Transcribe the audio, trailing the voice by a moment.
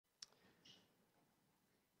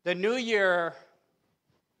The new year,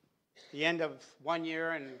 the end of one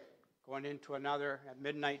year and going into another at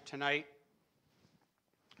midnight tonight,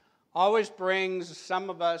 always brings some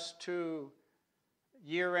of us to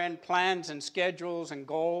year-end plans and schedules and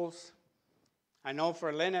goals. I know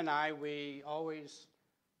for Lynn and I, we always,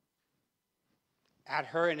 at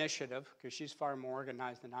her initiative, because she's far more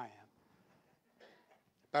organized than I am,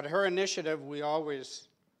 but her initiative, we always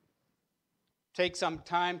take some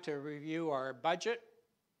time to review our budget,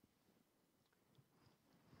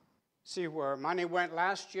 see where money went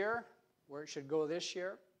last year, where it should go this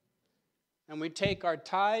year. And we take our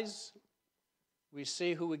tithes, we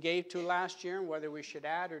see who we gave to last year and whether we should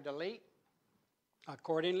add or delete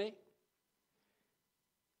accordingly.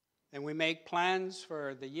 And we make plans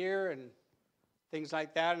for the year and things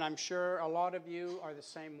like that, and I'm sure a lot of you are the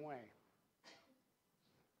same way.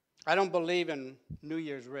 I don't believe in New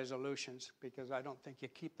Year's resolutions because I don't think you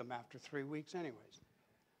keep them after 3 weeks anyways.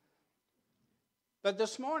 But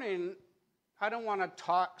this morning, I don't want to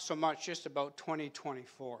talk so much just about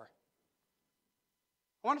 2024.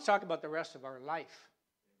 I want to talk about the rest of our life.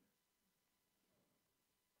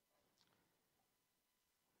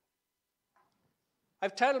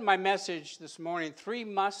 I've titled my message this morning, 3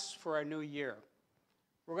 Musts for a New Year.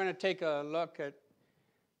 We're going to take a look at a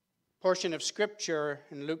portion of Scripture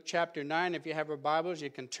in Luke chapter 9. If you have your Bibles,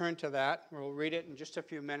 you can turn to that. We'll read it in just a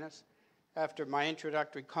few minutes after my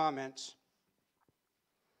introductory comments.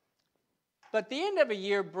 But the end of a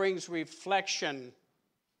year brings reflection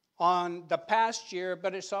on the past year,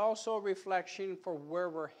 but it's also a reflection for where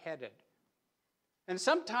we're headed. And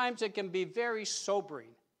sometimes it can be very sobering.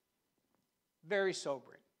 Very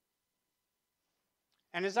sobering.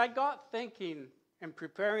 And as I got thinking and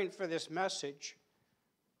preparing for this message,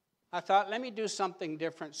 I thought, let me do something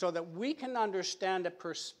different so that we can understand a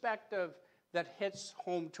perspective that hits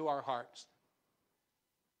home to our hearts.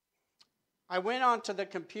 I went onto the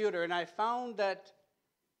computer and I found that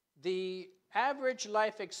the average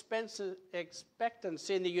life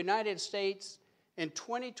expectancy in the United States in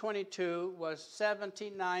 2022 was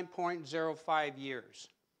 79.05 years.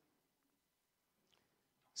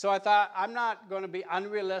 So I thought, I'm not going to be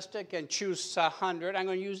unrealistic and choose 100. I'm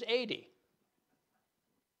going to use 80.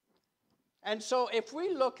 And so if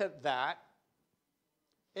we look at that,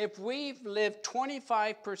 if we've lived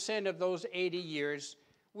 25% of those 80 years,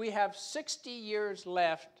 we have 60 years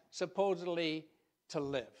left, supposedly, to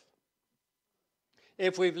live.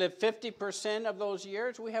 If we've lived 50% of those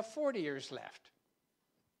years, we have 40 years left.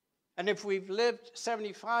 And if we've lived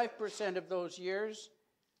 75% of those years,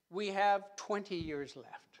 we have 20 years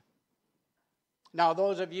left. Now,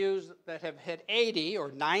 those of you that have hit 80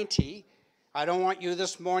 or 90, I don't want you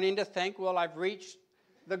this morning to think, well, I've reached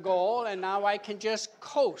the goal and now I can just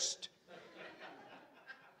coast.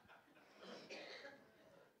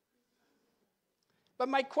 But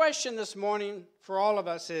my question this morning for all of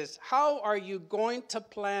us is, how are you going to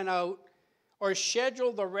plan out or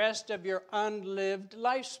schedule the rest of your unlived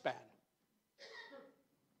lifespan?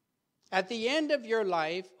 At the end of your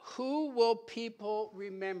life, who will people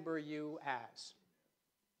remember you as?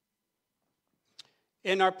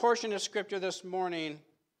 In our portion of Scripture this morning,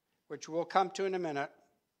 which we'll come to in a minute,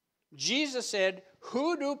 Jesus said,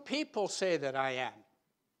 "Who do people say that I am?"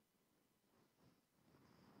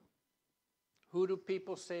 Who do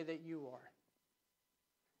people say that you are?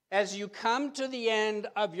 As you come to the end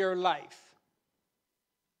of your life,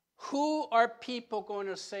 who are people going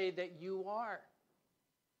to say that you are?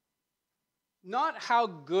 Not how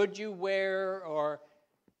good you were or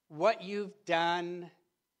what you've done.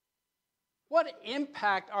 What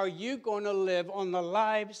impact are you going to live on the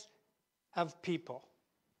lives of people?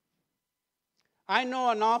 I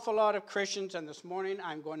know an awful lot of Christians, and this morning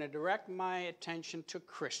I'm going to direct my attention to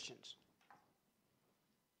Christians.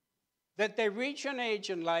 That they reach an age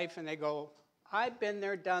in life and they go, I've been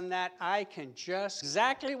there, done that, I can just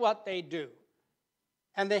exactly what they do.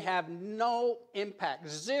 And they have no impact,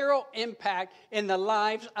 zero impact in the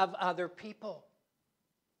lives of other people.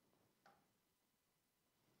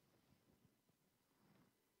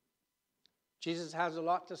 Jesus has a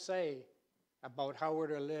lot to say about how we're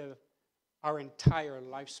to live our entire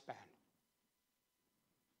lifespan.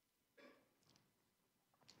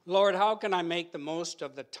 Lord, how can I make the most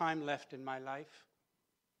of the time left in my life?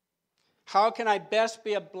 How can I best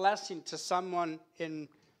be a blessing to someone in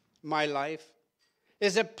my life?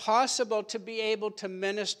 Is it possible to be able to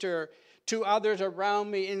minister to others around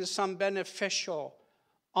me in some beneficial,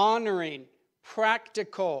 honoring,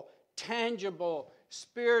 practical, tangible,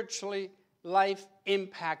 spiritually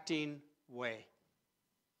life-impacting way?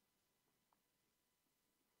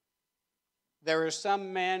 There are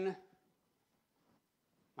some men,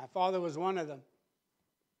 My father was one of them.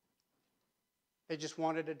 They just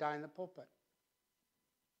wanted to die in the pulpit.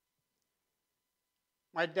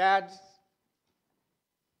 My dad's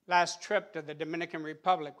last trip to the Dominican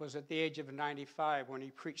Republic was at the age of 95 when he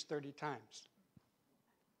preached 30 times.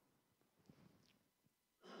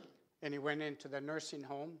 Then he went into the nursing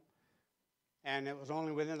home, and it was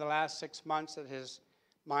only within the last 6 months that his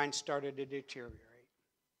mind started to deteriorate.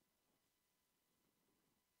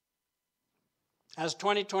 As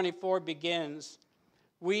 2024 begins,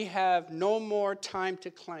 we have no more time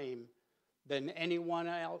to claim than anyone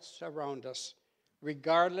else around us,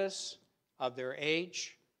 regardless of their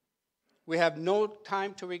age. We have no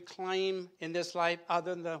time to reclaim in this life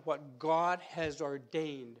other than what God has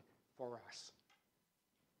ordained for us.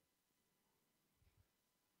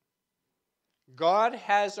 God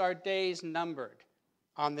has our days numbered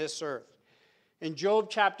on this earth. In Job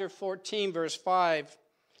chapter 14, verse 5,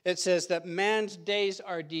 it says that man's days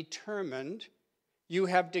are determined. You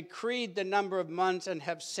have decreed the number of months and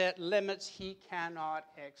have set limits he cannot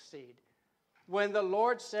exceed. When the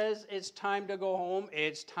Lord says it's time to go home,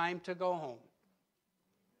 it's time to go home.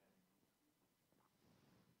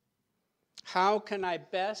 How can I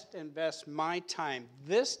best invest my time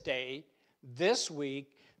this day, this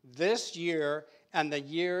week, this year, and the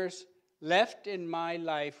years left in my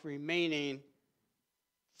life remaining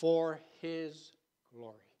for His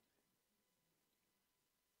glory?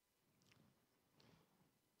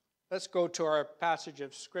 Let's go to our passage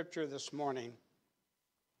of Scripture this morning.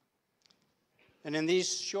 And in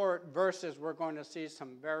these short verses, we're going to see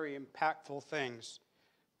some very impactful things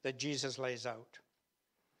that Jesus lays out.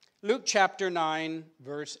 Luke chapter 9,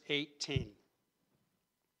 verse 18.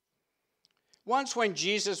 Once when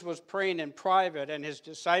Jesus was praying in private and his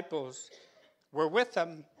disciples were with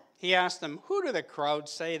him, he asked them, "Who do the crowds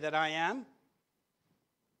say that I am?"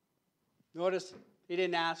 Notice he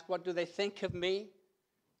didn't ask, "What do they think of me?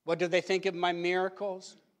 What do they think of my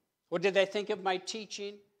miracles? What do they think of my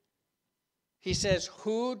teaching?" He says,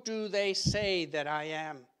 "Who do they say that I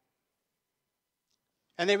am?"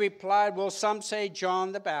 And they replied, "Well, some say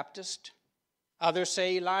John the Baptist, others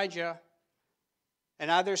say Elijah, and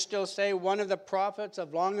others still say one of the prophets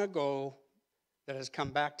of long ago that has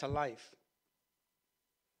come back to life."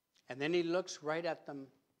 And then he looks right at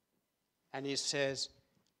them and he says,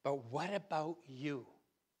 "But what about you?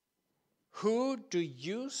 Who do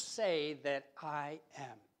you say that I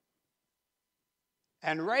am?"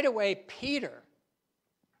 And right away, Peter,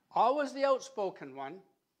 always the outspoken one,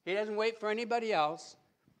 he doesn't wait for anybody else,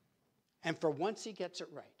 and for once he gets it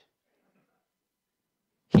right.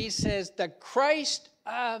 He says, "The Christ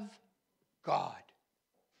of God."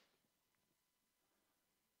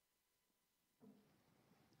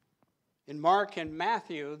 In Mark and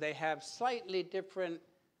Matthew, they have slightly different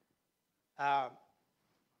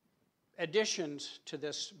additions to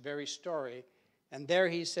this very story. And there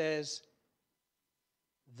he says,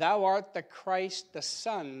 "Thou art the Christ, the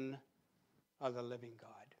Son of the living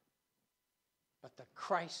God." But the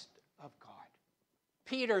Christ of God.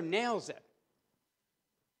 Peter nails it,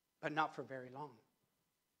 but not for very long.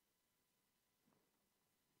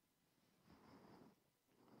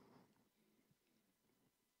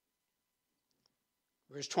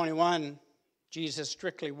 Verse 21, Jesus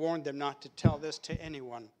strictly warned them not to tell this to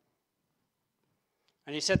anyone.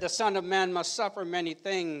 And he said, "The Son of Man must suffer many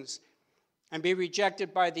things and be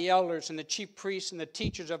rejected by the elders and the chief priests and the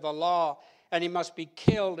teachers of the law, and he must be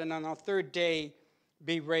killed and on the third day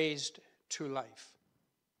be raised to life."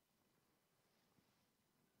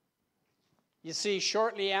 You see,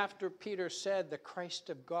 shortly after Peter said the Christ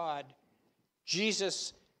of God,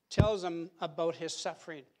 Jesus tells him about his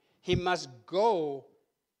suffering. He must go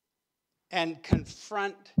and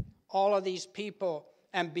confront all of these people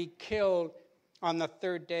and be killed on the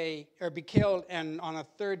third day, or be killed and on a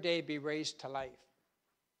third day be raised to life.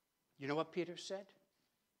 You know what Peter said?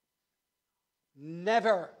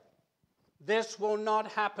 "Never. This will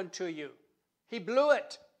not happen to you." He blew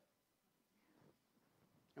it.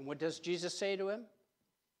 And what does Jesus say to him?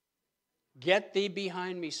 "Get thee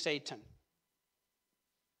behind me, Satan.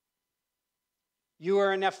 You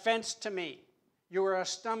are an offense to me. You are a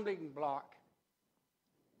stumbling block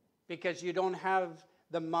because you don't have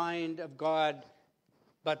the mind of God,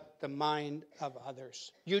 but the mind of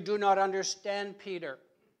others. You do not understand, Peter.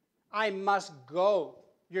 I must go.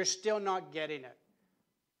 You're still not getting it."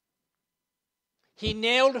 He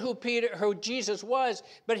nailed who Jesus was,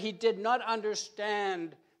 but he did not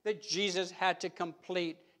understand that Jesus had to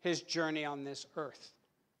complete his journey on this earth.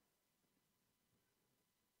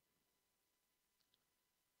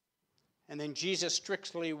 And then Jesus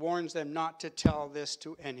strictly warns them not to tell this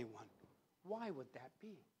to anyone. Why would that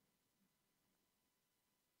be?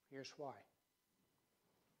 Here's why.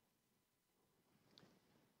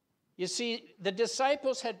 You see, the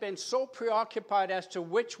disciples had been so preoccupied as to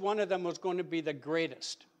which one of them was going to be the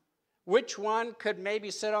greatest. Which one could maybe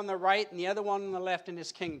sit on the right and the other one on the left in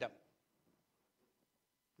his kingdom.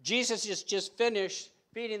 Jesus has just finished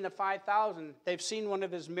feeding the 5,000. They've seen one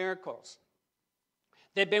of his miracles.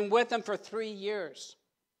 They've been with him for 3 years.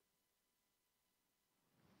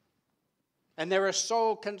 And they were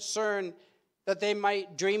so concerned that they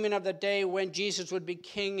might dreaming of the day when Jesus would be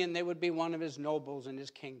king and they would be one of his nobles in his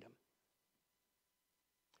kingdom.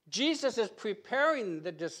 Jesus is preparing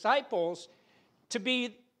the disciples to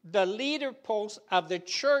be the leader posts of the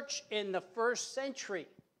church in the first century.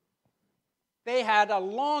 They had a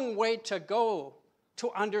long way to go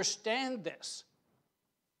to understand this.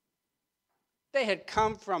 They had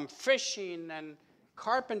come from fishing and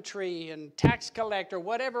carpentry and tax collector,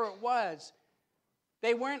 whatever it was.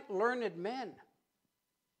 They weren't learned men.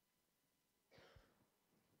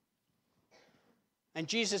 And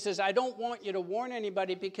Jesus says, I don't want you to warn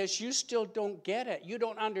anybody because you still don't get it. You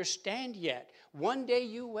don't understand yet. One day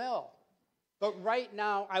you will. But right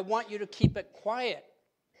now, I want you to keep it quiet.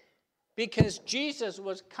 Because Jesus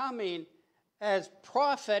was coming as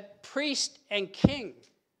prophet, priest, and king.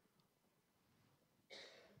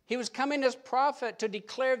 He was coming as prophet to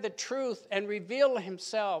declare the truth and reveal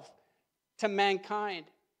himself to mankind.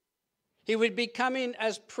 He would be coming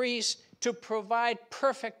as priest to provide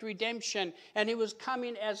perfect redemption. And he was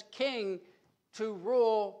coming as king to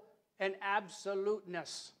rule in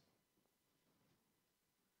absoluteness.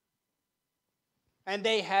 And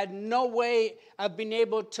they had no way of being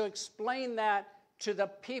able to explain that to the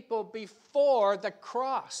people before the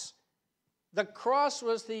cross. The cross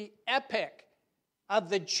was the epic of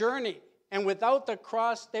the journey. And without the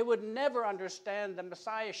cross, they would never understand the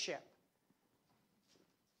Messiahship.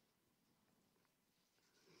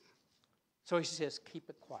 So he says, keep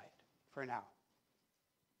it quiet for now.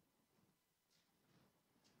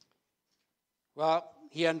 Well,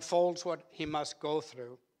 he unfolds what he must go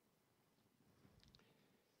through.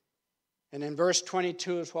 And in verse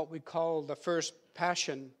 22 is what we call the first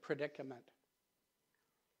passion predicament.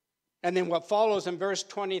 And then what follows in verse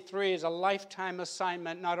 23 is a lifetime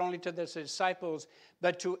assignment, not only to the disciples,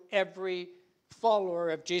 but to every follower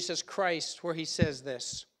of Jesus Christ, where he says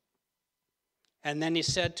this. And then he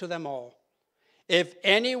said to them all, if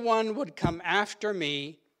anyone would come after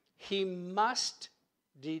me, he must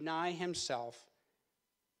deny himself.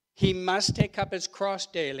 He must take up his cross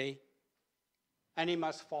daily, and he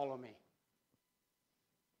must follow me.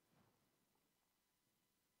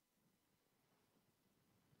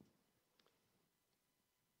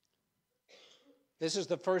 This is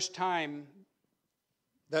the first time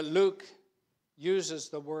that Luke uses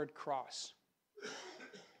the word cross.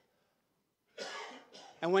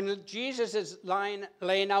 And when Jesus is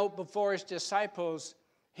laying out before his disciples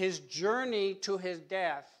his journey to his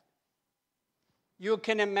death, you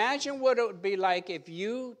can imagine what it would be like if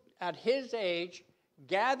you, at his age,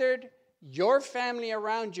 gathered your family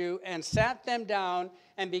around you and sat them down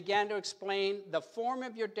and began to explain the form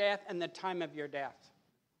of your death and the time of your death.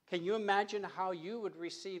 Can you imagine how you would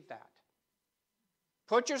receive that?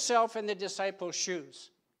 Put yourself in the disciples'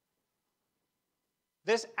 shoes.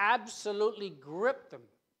 This absolutely gripped them.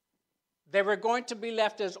 They were going to be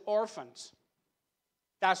left as orphans.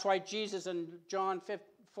 That's why Jesus in John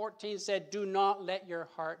 14 said, do not let your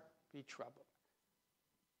heart be troubled.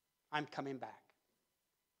 I'm coming back.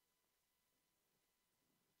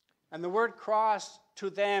 And the word cross to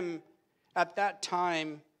them at that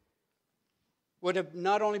time would have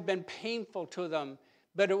not only been painful to them,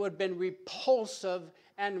 but it would have been repulsive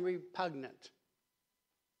and repugnant.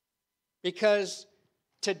 Because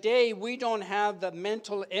today we don't have the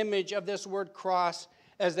mental image of this word cross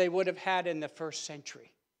as they would have had in the first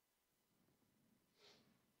century.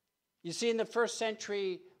 You see, in the first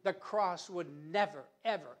century, the cross would never,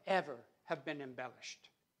 ever, ever have been embellished.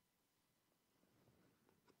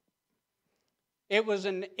 It was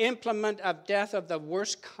an implement of death of the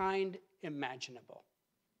worst kind imaginable.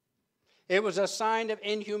 It was a sign of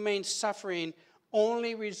inhumane suffering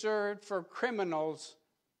only reserved for criminals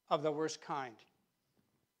of the worst kind.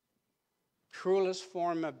 Cruelest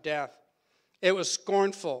form of death. It was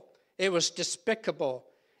scornful. It was despicable.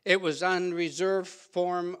 It was unreserved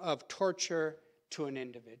form of torture to an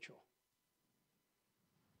individual.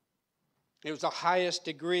 It was the highest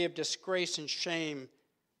degree of disgrace and shame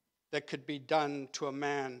that could be done to a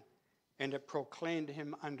man, and it proclaimed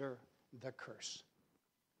him under the curse.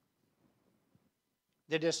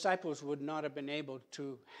 The disciples would not have been able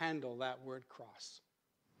to handle that word cross.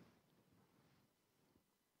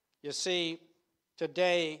 You see,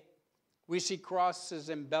 today we see crosses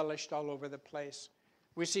embellished all over the place.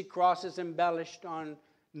 We see crosses embellished on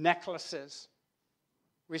necklaces.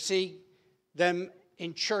 We see them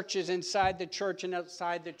in churches, inside the church and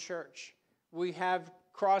outside the church. We have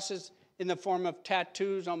crosses in the form of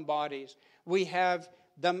tattoos on bodies. We have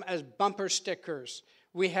them as bumper stickers.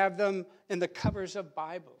 We have them in the covers of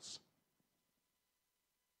Bibles.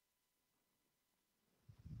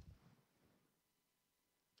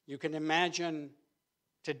 You can imagine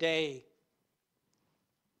today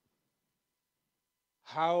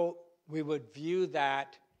how we would view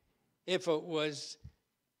that if it was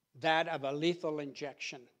that of a lethal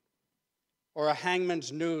injection, or a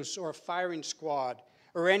hangman's noose, or a firing squad,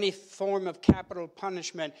 or any form of capital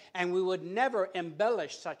punishment, and we would never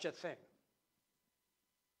embellish such a thing.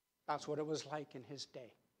 That's what it was like in his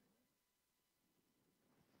day.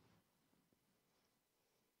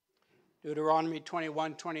 Deuteronomy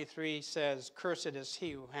 21:23 says, "Cursed is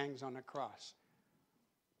he who hangs on a cross."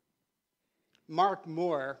 Mark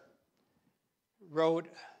Moore wrote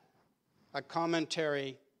a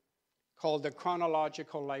commentary called The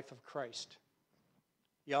Chronological Life of Christ.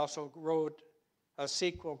 He also wrote a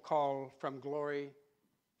sequel called From Glory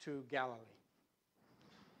to Galilee.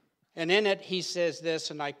 And in it he says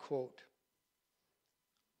this, and I quote,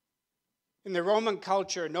 "In the Roman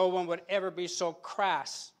culture, no one would ever be so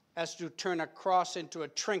crass as to turn a cross into a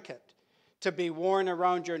trinket to be worn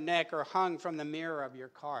around your neck or hung from the mirror of your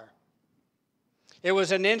car. It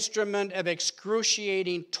was an instrument of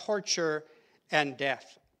excruciating torture and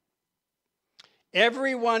death.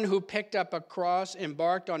 Everyone who picked up a cross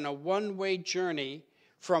embarked on a one-way journey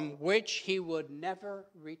from which he would never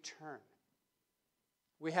return."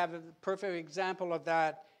 We have a perfect example of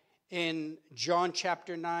that in John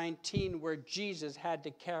chapter 19, where Jesus had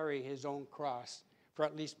to carry his own cross for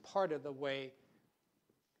at least part of the way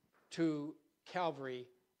to Calvary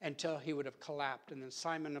until he would have collapsed, and then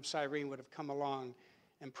Simon of Cyrene would have come along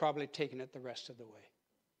and probably taken it the rest of the way.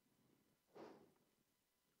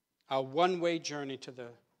 A one-way journey to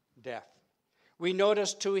the death. We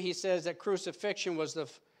notice too, he says, that crucifixion was the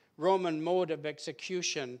Roman mode of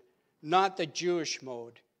execution, not the Jewish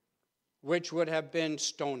mode, which would have been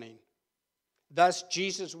stoning. Thus,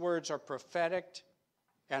 Jesus' words are prophetic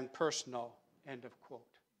and personal. End of quote.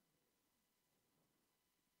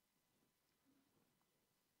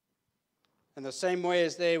 And the same way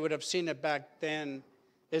as they would have seen it back then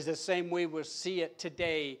is the same way we'll see it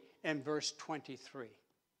today in verse 23.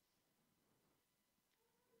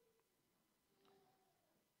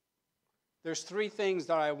 There's three things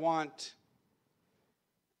that I want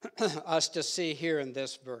us to see here in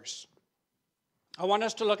this verse. I want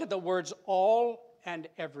us to look at the words all and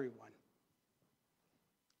everyone,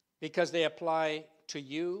 because they apply to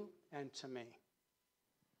you and to me.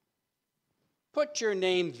 Put your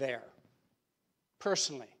name there,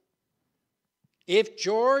 personally. If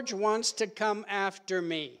George wants to come after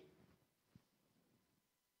me,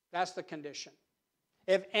 that's the condition.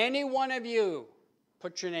 If any one of you,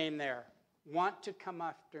 put your name there, want to come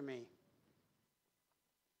after me.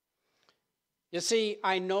 You see,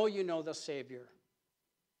 I know you know the Savior.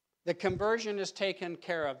 The conversion is taken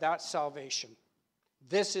care of. That's salvation.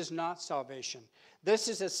 This is not salvation. This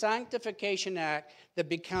is a sanctification act that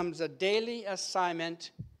becomes a daily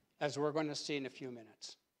assignment, as we're going to see in a few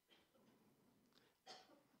minutes.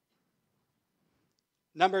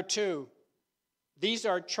 Number two, these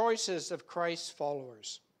are choices of Christ's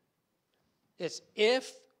followers. It's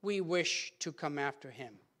if we wish to come after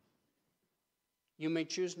him. You may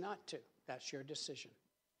choose not to. That's your decision.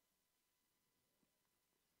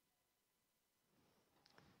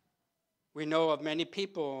 We know of many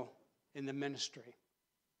people in the ministry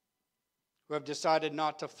who have decided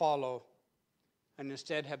not to follow and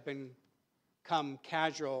instead have become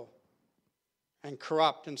casual and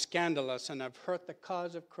corrupt and scandalous and have hurt the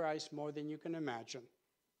cause of Christ more than you can imagine.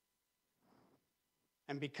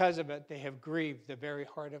 And because of it, they have grieved the very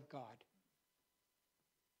heart of God.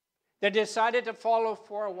 They decided to follow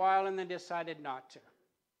for a while and then decided not to.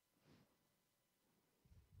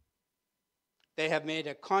 They have made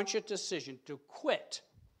a conscious decision to quit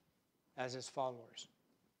as his followers.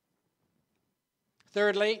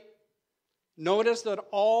 Thirdly, notice that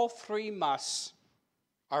all three musts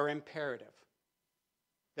are imperative.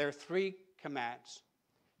 There are three commands.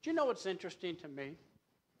 Do you know what's interesting to me?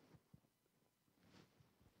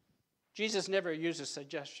 Jesus never uses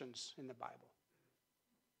suggestions in the Bible.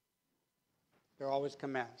 They're always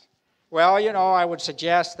commands. Well, I would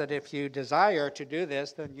suggest that if you desire to do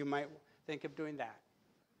this, then you might think of doing that.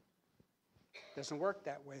 It doesn't work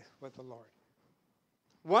that way with the Lord.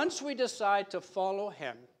 Once we decide to follow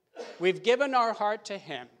him, We've given our heart to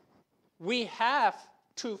him. We have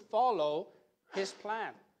to follow his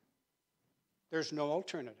plan. There's no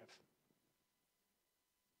alternative.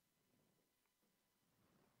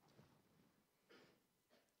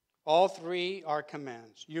 All three are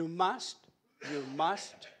commands. You must,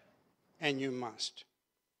 and you must.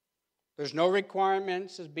 There's no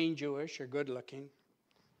requirements as being Jewish or good looking,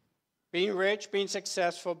 being rich, being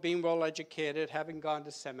successful, being well educated, having gone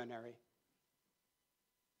to seminary.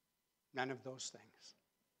 None of those things.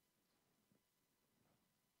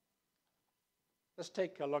 Let's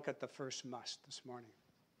take a look at the first must this morning.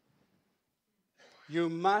 You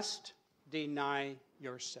must deny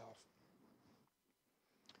yourself.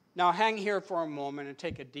 Now hang here for a moment and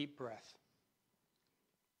take a deep breath.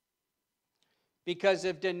 Because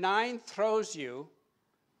if denying throws you,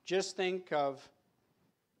 just think of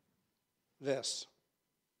this.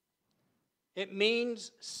 It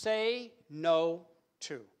means say no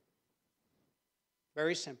to.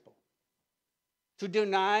 Very simple. To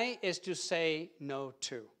deny is to say no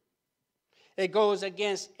to. It goes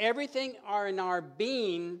against everything in our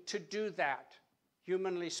being to do that,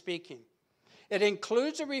 humanly speaking. It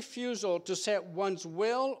includes a refusal to set one's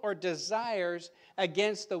will or desires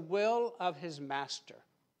against the will of his master.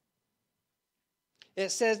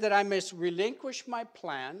 It says that I must relinquish my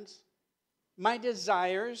plans, my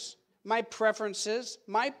desires, my preferences,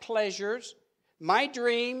 my pleasures, my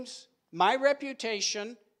dreams, my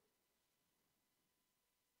reputation.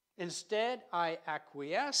 Instead, I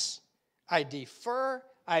acquiesce, I defer,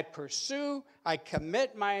 I pursue, I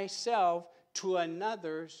commit myself to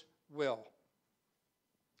another's will.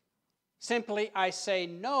 Simply, I say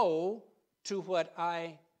no to what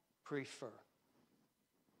I prefer.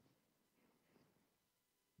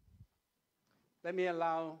 Let me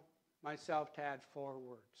allow myself to add 4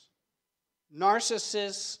 words.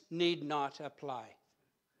 Narcissists need not apply.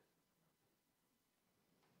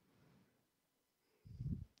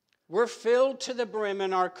 We're filled to the brim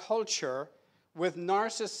in our culture with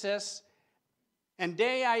narcissists, and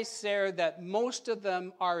dare I say that most of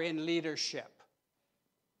them are in leadership.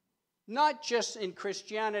 Not just in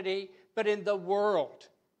Christianity, but in the world.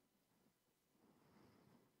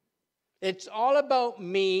 It's all about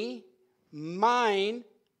me, mine,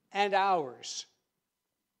 and ours.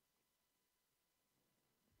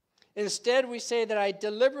 Instead, we say that I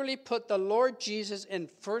deliberately put the Lord Jesus in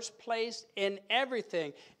first place in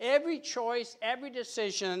everything, every choice, every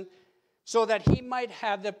decision, so that he might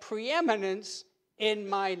have the preeminence in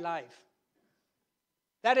my life.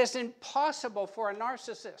 That is impossible for a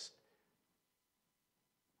narcissist.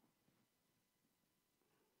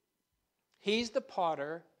 He's the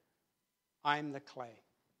potter, I'm the clay.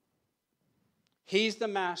 He's the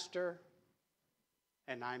master,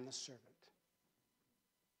 and I'm the servant.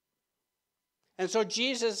 And so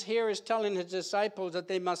Jesus here is telling his disciples that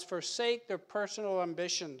they must forsake their personal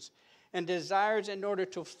ambitions and desires in order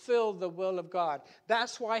to fulfill the will of God.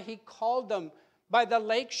 That's why he called them by the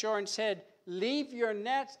lakeshore and said, leave your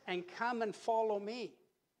nets and come and follow me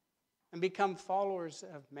and become followers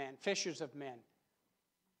of men, fishers of men.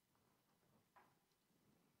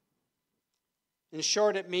 In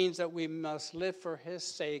short, it means that we must live for his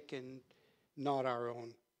sake and not our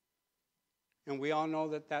own. And we all know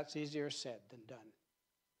that that's easier said than done.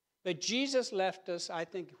 But Jesus left us, I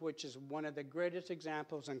think, which is one of the greatest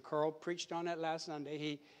examples, and Carl preached on it last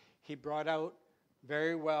Sunday. He brought out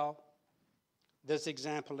very well this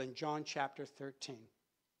example in John chapter 13.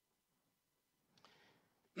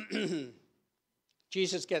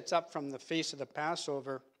 Jesus gets up from the feast of the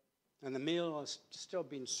Passover, and the meal is still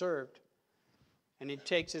being served. And he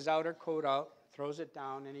takes his outer coat out, throws it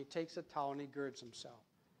down, and he takes a towel and he girds himself.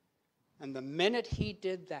 And the minute he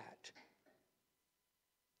did that,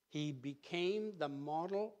 he became the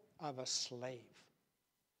model of a slave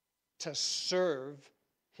to serve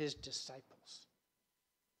his disciples.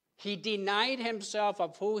 He denied himself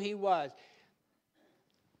of who he was.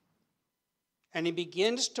 And he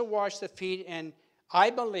begins to wash the feet, and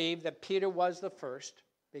I believe that Peter was the first,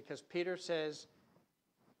 because Peter says,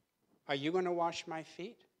 are you going to wash my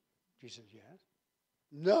feet? Jesus, yes.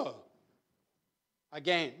 No.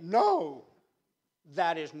 Again, no.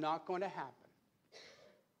 That is not going to happen.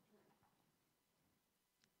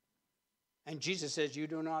 And Jesus says, you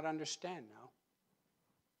do not understand now.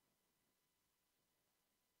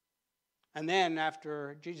 And then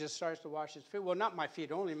after Jesus starts to wash his feet, well, not my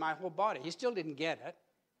feet only, my whole body. He still didn't get it.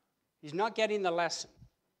 He's not getting the lesson.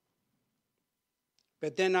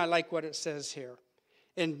 But then I like what it says here.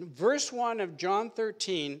 In verse 1 of John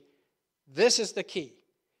 13, this is the key.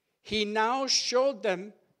 He now showed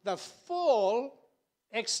them the full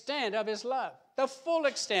extent of his love. The full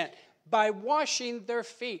extent. by washing their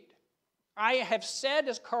feet. I have said,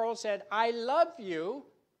 as Carl said, I love you.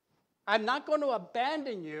 I'm not going to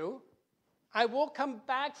abandon you. I will come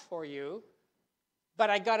back for you. But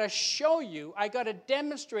I got to show you, I got to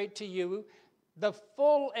demonstrate to you the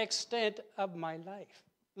full extent of my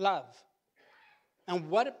love. And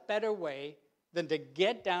what better way than to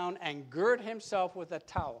get down and gird himself with a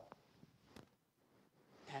towel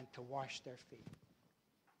and to wash their feet.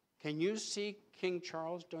 Can you see King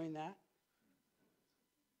Charles doing that?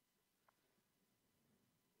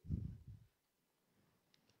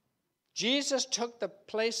 Jesus took the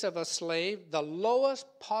place of a slave, the lowest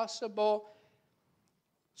possible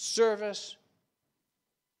service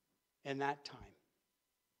in that time.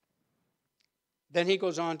 Then he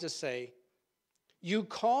goes on to say, you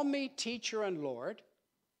call me teacher and Lord,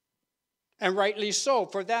 and rightly so,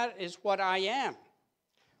 for that is what I am.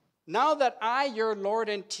 Now that I, your Lord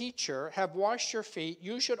and teacher, have washed your feet,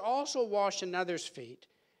 you should also wash another's feet.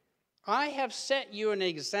 I have set you an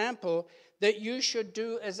example that you should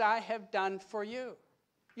do as I have done for you.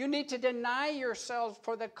 You need to deny yourselves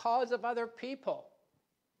for the cause of other people.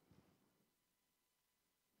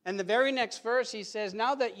 And the very next verse he says,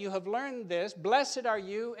 now that you have learned this, blessed are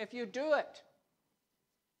you if you do it.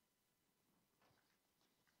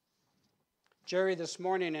 Jerry this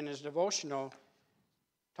morning in his devotional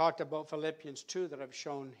talked about Philippians 2 that I've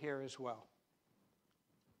shown here as well.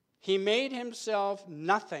 He made himself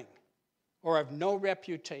nothing or of no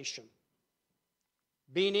reputation.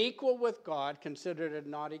 Being equal with God, considered it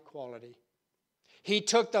not equality. He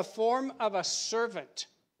took the form of a servant.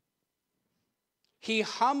 He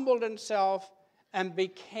humbled himself and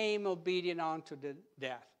became obedient unto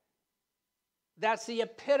death. That's the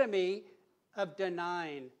epitome of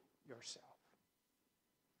denying yourself.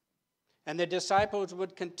 And the disciples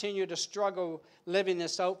would continue to struggle living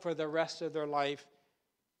this out for the rest of their life.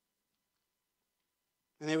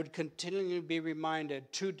 And they would continually be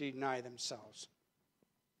reminded to deny themselves.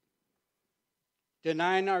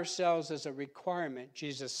 Denying ourselves is a requirement,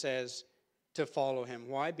 Jesus says, to follow him.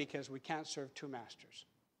 Why? Because we can't serve two masters.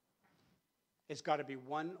 It's got to be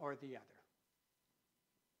one or the other.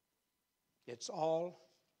 It's all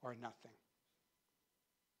or nothing.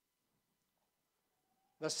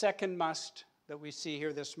 The second must that we see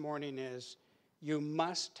here this morning is you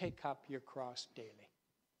must take up your cross daily.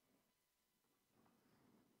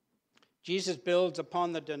 Jesus builds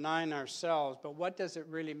upon the denying ourselves, but what does it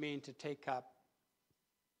really mean to take up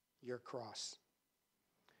your cross?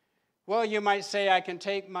 Well, you might say I can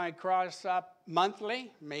take my cross up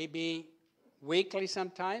monthly, maybe weekly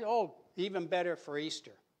sometimes. Oh, even better for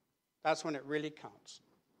Easter. That's when it really counts.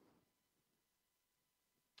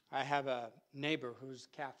 I have a neighbor who's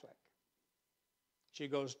Catholic. She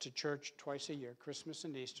goes to church twice a year, Christmas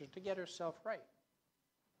and Easter, to get herself right.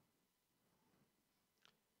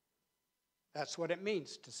 That's what it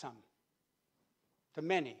means to some, to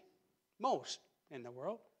many, most in the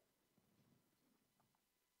world.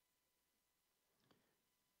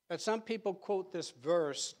 But some people quote this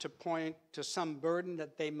verse to point to some burden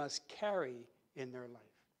that they must carry in their life.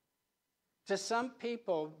 To some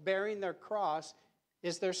people, bearing their cross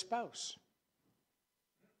is their spouse.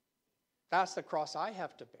 That's the cross I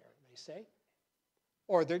have to bear, they say.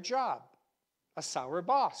 Or their job, a sour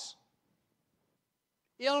boss,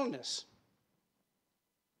 illness,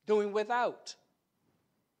 doing without.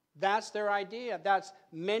 That's their idea. That's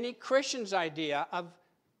many Christians' idea of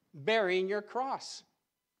bearing your cross.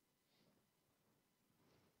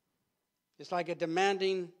 It's like a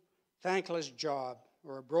demanding, thankless job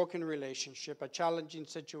or a broken relationship, a challenging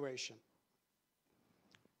situation.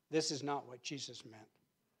 This is not what Jesus meant.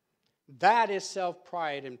 That is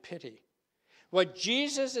self-pride and pity. What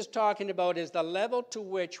Jesus is talking about is the level to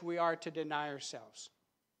which we are to deny ourselves.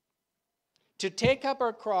 To take up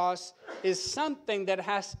our cross is something that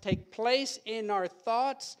has to take place in our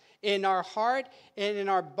thoughts, in our heart, and in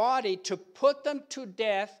our body to put them to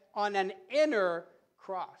death on an inner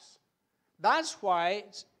cross. That's why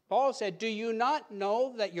Paul said, do you not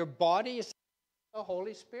know that your body is the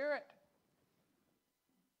Holy Spirit?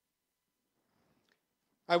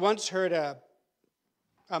 I once heard a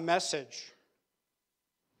message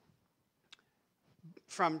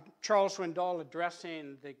from Charles Swindoll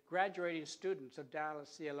addressing the graduating students of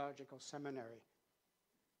Dallas Theological Seminary.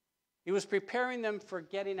 He was preparing them for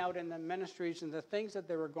getting out in the ministries and the things that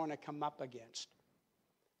they were going to come up against.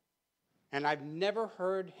 And I've never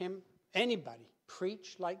heard anybody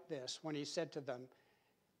preach like this when he said to them,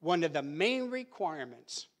 one of the main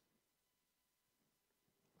requirements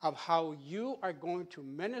of how you are going to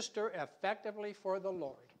minister effectively for the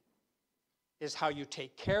Lord is how you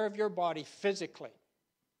take care of your body physically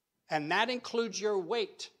And that includes your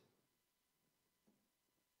weight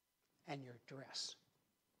and your dress.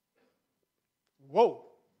 Whoa.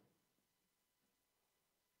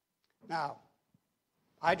 Now,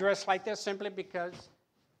 I dress like this simply because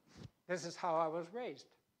this is how I was raised.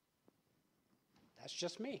 That's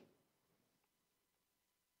just me.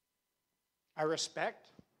 I respect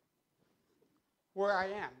where I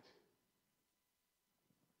am.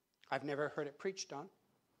 I've never heard it preached on,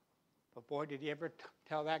 but boy, did he ever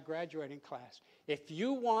tell that graduating class. If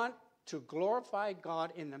you want to glorify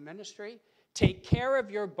God in the ministry, take care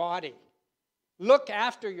of your body. Look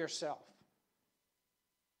after yourself.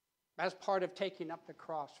 As part of taking up the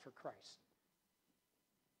cross for Christ.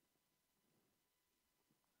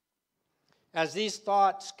 As these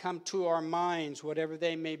thoughts come to our minds, whatever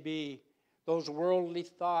they may be, those worldly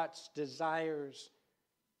thoughts, desires,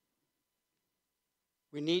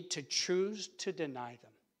 we need to choose to deny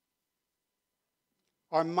them.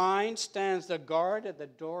 Our mind stands the guard at the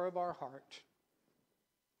door of our heart.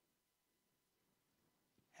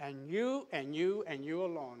 And you and you and you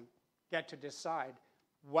alone get to decide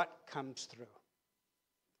what comes through.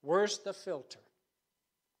 Where's the filter?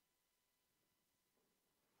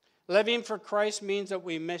 Living for Christ means that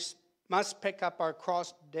we must pick up our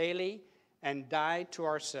cross daily and die to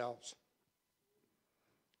ourselves.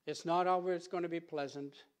 It's not always going to be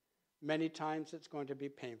pleasant. Many times it's going to be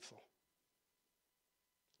painful.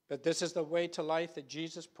 But this is the way to life that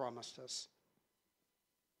Jesus promised us.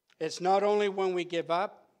 It's not only when we give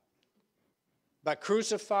up, but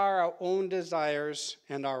crucify our own desires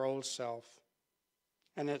and our old self.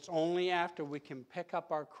 And it's only after we can pick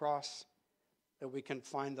up our cross that we can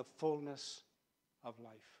find the fullness of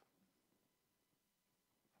life.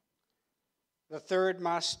 The third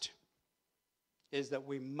must is that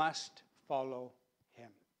we must follow him.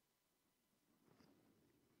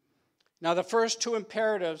 Now, the first two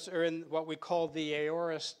imperatives are in what we call the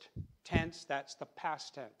aorist tense. That's the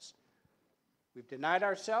past tense. We've denied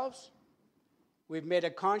ourselves. We've made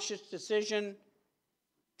a conscious decision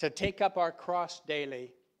to take up our cross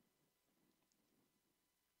daily.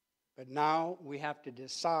 But now we have to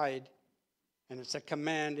decide, and it's a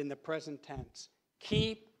command in the present tense,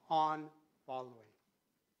 keep on following.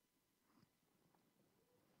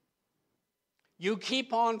 You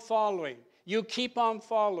keep on following. You keep on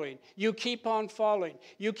following. You keep on following.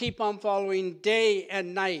 You keep on following day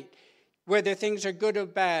and night, whether things are good or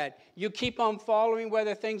bad. You keep on following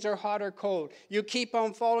whether things are hot or cold. You keep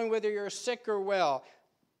on following whether you're sick or well.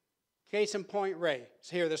 Case in point, Ray is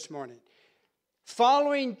here this morning.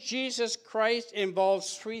 Following Jesus Christ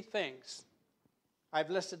involves three things. I've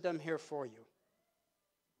listed them here for you.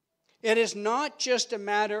 It is not just a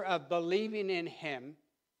matter of believing in him.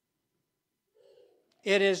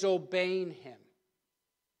 It is obeying him.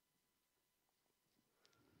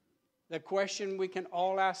 The question we can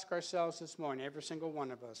all ask ourselves this morning, every single one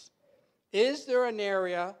of us, is there an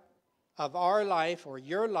area of our life or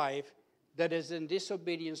your life that is in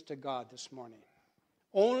disobedience to God this morning?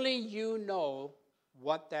 Only you know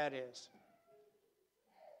what that is.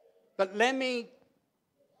 But let me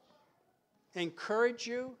encourage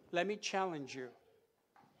you, let me challenge you.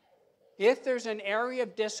 If there's an area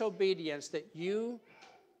of disobedience that you,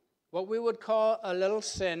 what we would call a little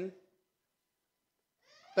sin,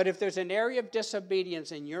 but if there's an area of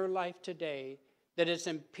disobedience in your life today that is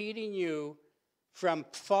impeding you from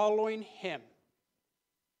following him,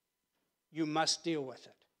 you must deal with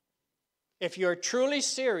it. If you're truly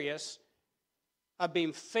serious of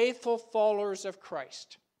being faithful followers of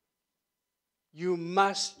Christ, you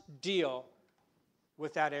must deal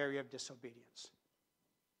with that area of disobedience.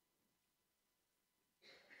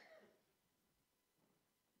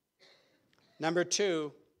 Number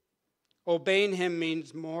two, obeying him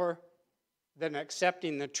means more than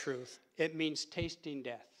accepting the truth. It means tasting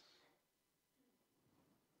death.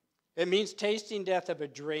 It means tasting death of a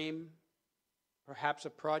dream, perhaps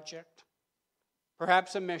a project,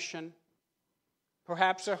 perhaps a mission,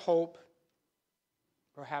 perhaps a hope,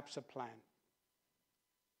 perhaps a plan.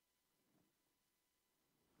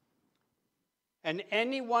 And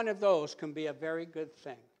any one of those can be a very good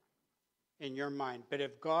thing in your mind. But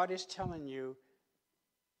if God is telling you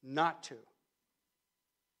not to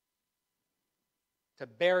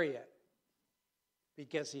bury it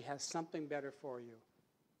because he has something better for you,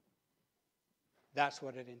 that's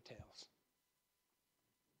what it entails.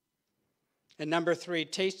 And number three,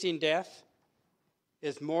 tasting death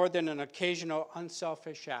is more than an occasional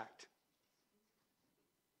unselfish act.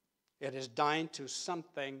 It is dying to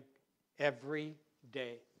something every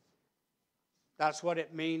day. That's what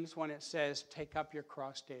it means when it says, take up your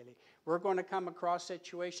cross daily. We're going to come across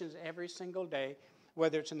situations every single day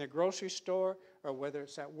whether it's in the grocery store or whether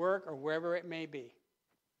it's at work or wherever it may be.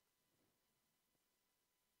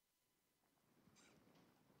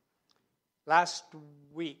 Last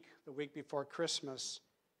week, the week before Christmas,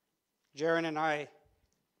 Jaron and I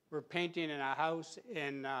were painting in a house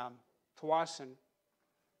in Tawasin.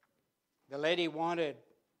 The lady wanted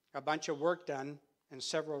a bunch of work done in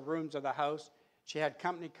several rooms of the house. She had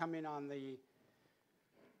company coming on the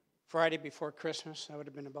Friday before Christmas. That would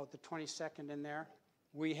have been about the 22nd in there.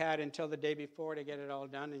 We had until the day before to get it all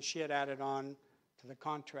done, and she had added on to the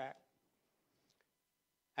contract.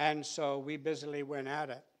 And so we busily went at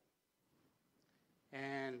it.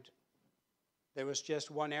 And there was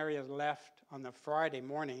just one area left on the Friday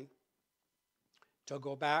morning to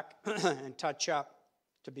go back and touch up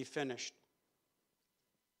to be finished.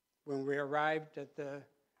 When we arrived at the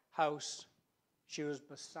house, she was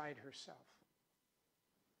beside herself.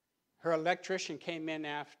 Her electrician came in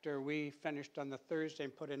after we finished on the Thursday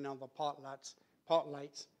and put in all the pot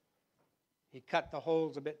lights. He cut the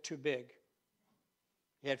holes a bit too big.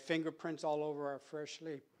 He had fingerprints all over our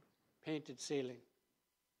freshly painted ceiling.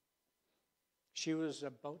 She was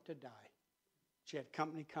about to die. She had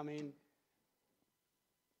company coming.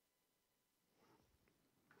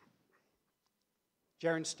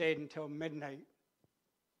 Jaron stayed until midnight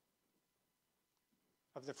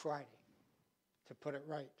of the Friday to put it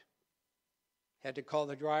right. Had to call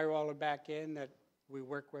the drywaller back in that we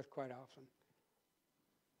work with quite often.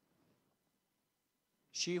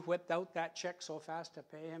 She whipped out that check so fast to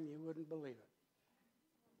pay him, you wouldn't believe it.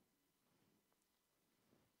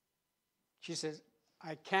 She says,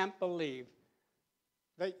 I can't believe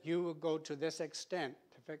that you will go to this extent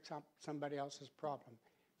to fix up somebody else's problem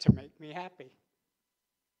to make me happy.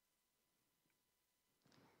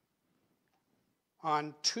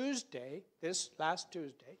 On Tuesday, this last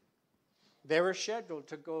Tuesday, they were scheduled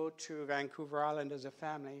to go to Vancouver Island as a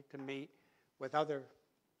family to meet with other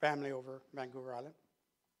family over Vancouver Island.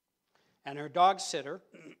 And her dog sitter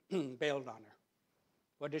bailed on her.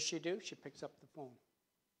 What does she do? She picks up the phone.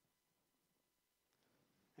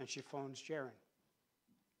 And she phones Jaron.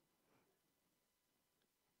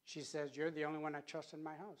 She says, you're the only one I trust in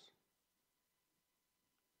my house.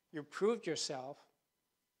 You proved yourself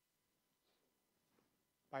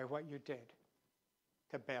by what you did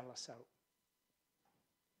to bail us out.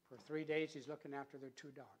 For 3 days, he's looking after their 2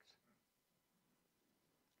 dogs.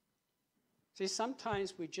 See,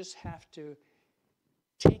 sometimes we just have to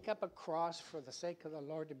take up a cross for the sake of the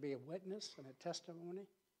Lord to be a witness and a testimony.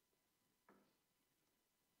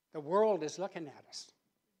 The world is looking at us.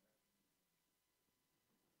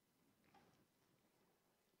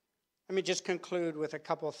 Let me just conclude with a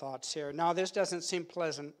couple of thoughts here. Now, this doesn't seem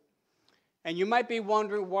pleasant. And you might be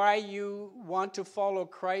wondering why you want to follow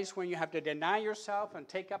Christ when you have to deny yourself and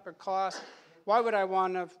take up a cross. Why would I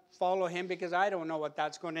want to follow him? Because I don't know what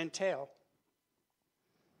that's going to entail.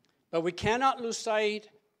 But we cannot lose sight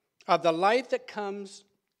of the life that comes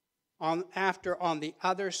on the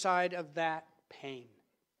other side of that pain.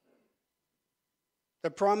 The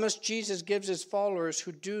promise Jesus gives his followers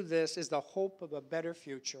who do this is the hope of a better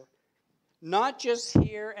future. Not just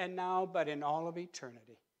here and now, but in all of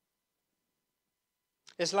eternity.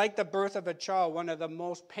 It's like the birth of a child, one of the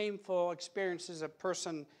most painful experiences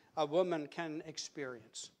a woman can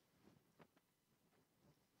experience.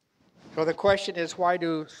 So the question is, why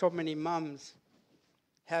do so many moms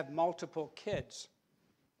have multiple kids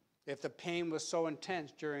if the pain was so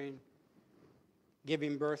intense during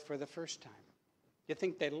giving birth for the first time? You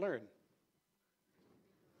think they'd learn?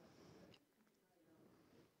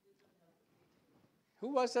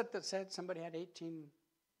 Who was it that said somebody had 18?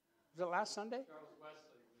 Was it last Sunday? Charles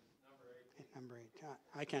Wesley was number 8.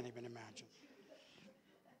 I can't even imagine.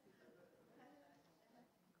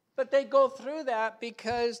 But they go through that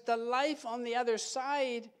because the life on the other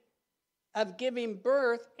side of giving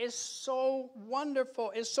birth is so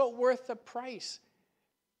wonderful. It's so worth the price.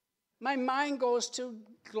 My mind goes to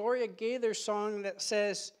Gloria Gaither's song that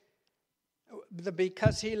says,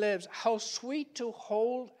 because he lives, how sweet to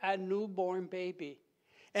hold a newborn baby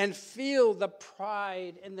and feel the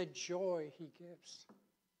pride and the joy he gives.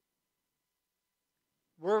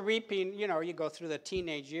 We're reaping, you go through the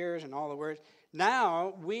teenage years and all the words.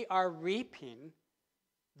 Now we are reaping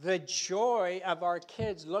the joy of our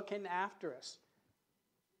kids looking after us,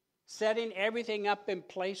 setting everything up in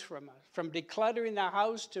place from us, from decluttering the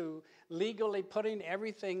house to legally putting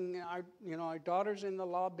everything, our daughter's in the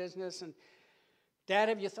law business, and Dad,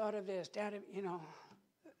 have you thought of this? Dad,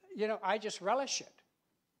 I just relish it.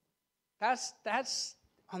 That's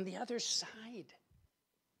on the other side.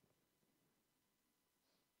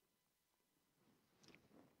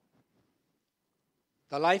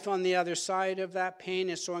 The life on the other side of that pain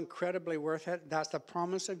is so incredibly worth it. That's the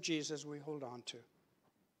promise of Jesus we hold on to.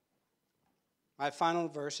 My final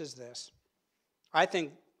verse is this. I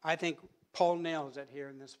think Paul nails it here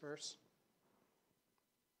in this verse.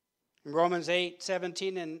 In Romans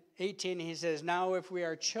 8:17 and 18, he says, now if we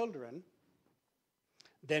are children,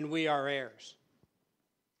 then we are heirs.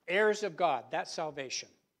 Heirs of God, that's salvation.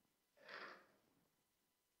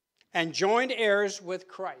 And joint heirs with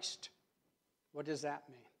Christ. What does that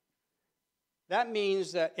mean? That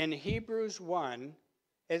means that in Hebrews 1,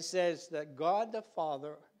 it says that God the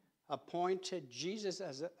Father appointed Jesus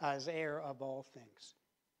as heir of all things.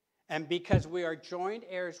 And because we are joint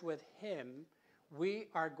heirs with him, we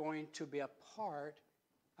are going to be a part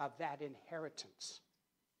of that inheritance.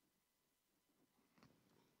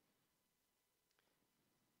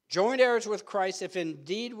 Joint heirs with Christ if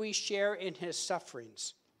indeed we share in his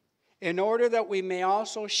sufferings, in order that we may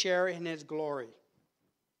also share in his glory.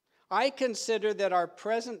 I consider that our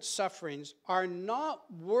present sufferings are not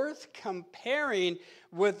worth comparing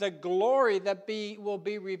with the glory that will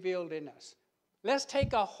be revealed in us. Let's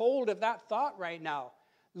take a hold of that thought right now.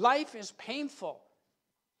 Life is painful.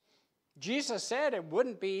 Jesus said it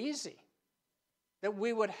wouldn't be easy, that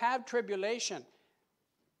we would have tribulation.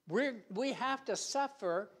 We have to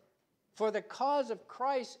suffer for the cause of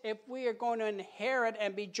Christ if we are going to inherit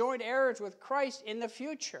and be joint heirs with Christ in the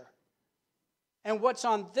future. And what's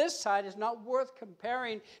on this side is not worth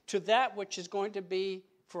comparing to that which is going to be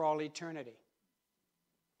for all eternity.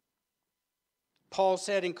 Paul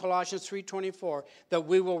said in Colossians 3:24 that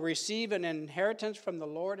we will receive an inheritance from the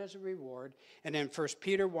Lord as a reward. And in 1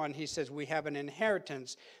 Peter 1, he says we have an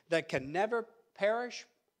inheritance that can never perish,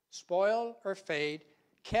 spoil, or fade,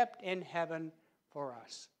 kept in heaven for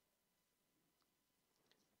us.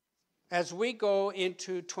 As we go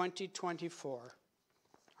into 2024,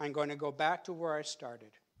 I'm going to go back to where I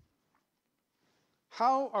started.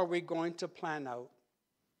 How are we going to plan out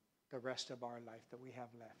the rest of our life that we have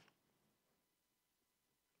left?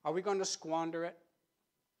 Are we going to squander it?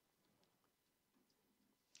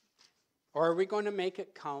 Or are we going to make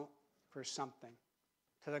it count for something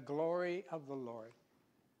to the glory of the Lord?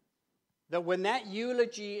 That when that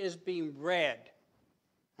eulogy is being read,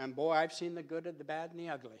 and boy, I've seen the good, the bad, and the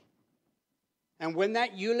ugly. And when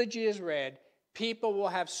that eulogy is read, people will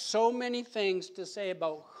have so many things to say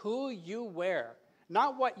about who you were.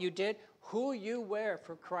 Not what you did, who you were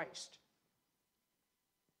for Christ.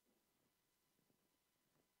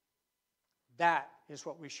 That is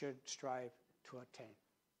what we should strive to attain.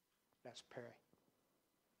 Let's pray.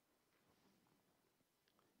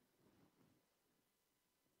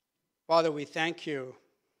 Father, we thank you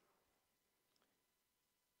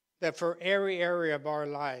that for every area of our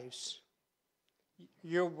lives,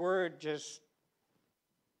 your word just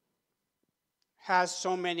has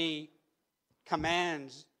so many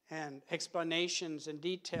commands and explanations and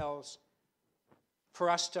details for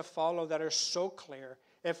us to follow that are so clear.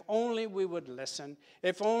 If only we would listen,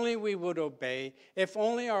 if only we would obey, if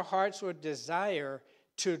only our hearts would desire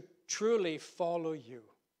to truly follow you.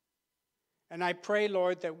 And I pray,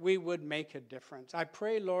 Lord, that we would make a difference. I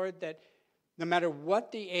pray, Lord, that no matter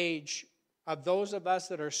what the age of those of us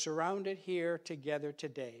that are surrounded here together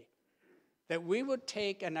today, that we would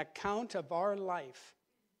take an account of our life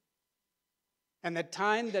and the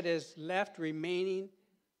time that is left remaining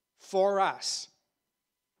for us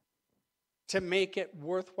to make it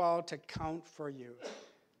worthwhile to count for you.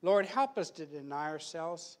 Lord, help us to deny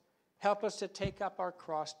ourselves. Help us to take up our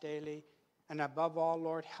cross daily. And above all,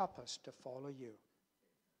 Lord, help us to follow you.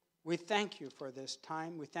 We thank you for this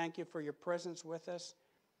time. We thank you for your presence with us.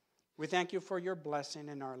 We thank you for your blessing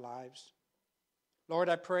in our lives. Lord,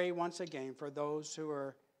 I pray once again for those who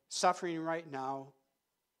are suffering right now,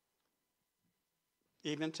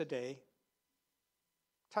 even today.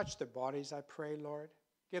 Touch their bodies, I pray, Lord.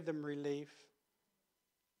 Give them relief,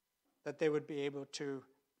 that they would be able to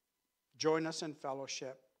join us in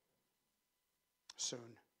fellowship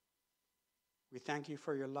soon. We thank you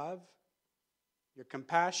for your love, your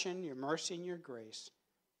compassion, your mercy, and your grace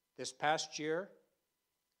this past year.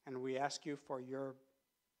 And we ask you for your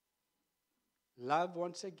love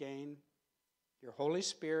once again, your Holy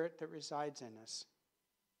Spirit that resides in us,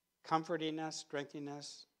 comforting us, strengthening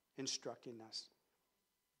us, instructing us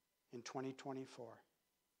in 2024.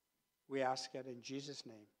 We ask it in Jesus'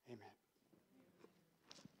 name. Amen.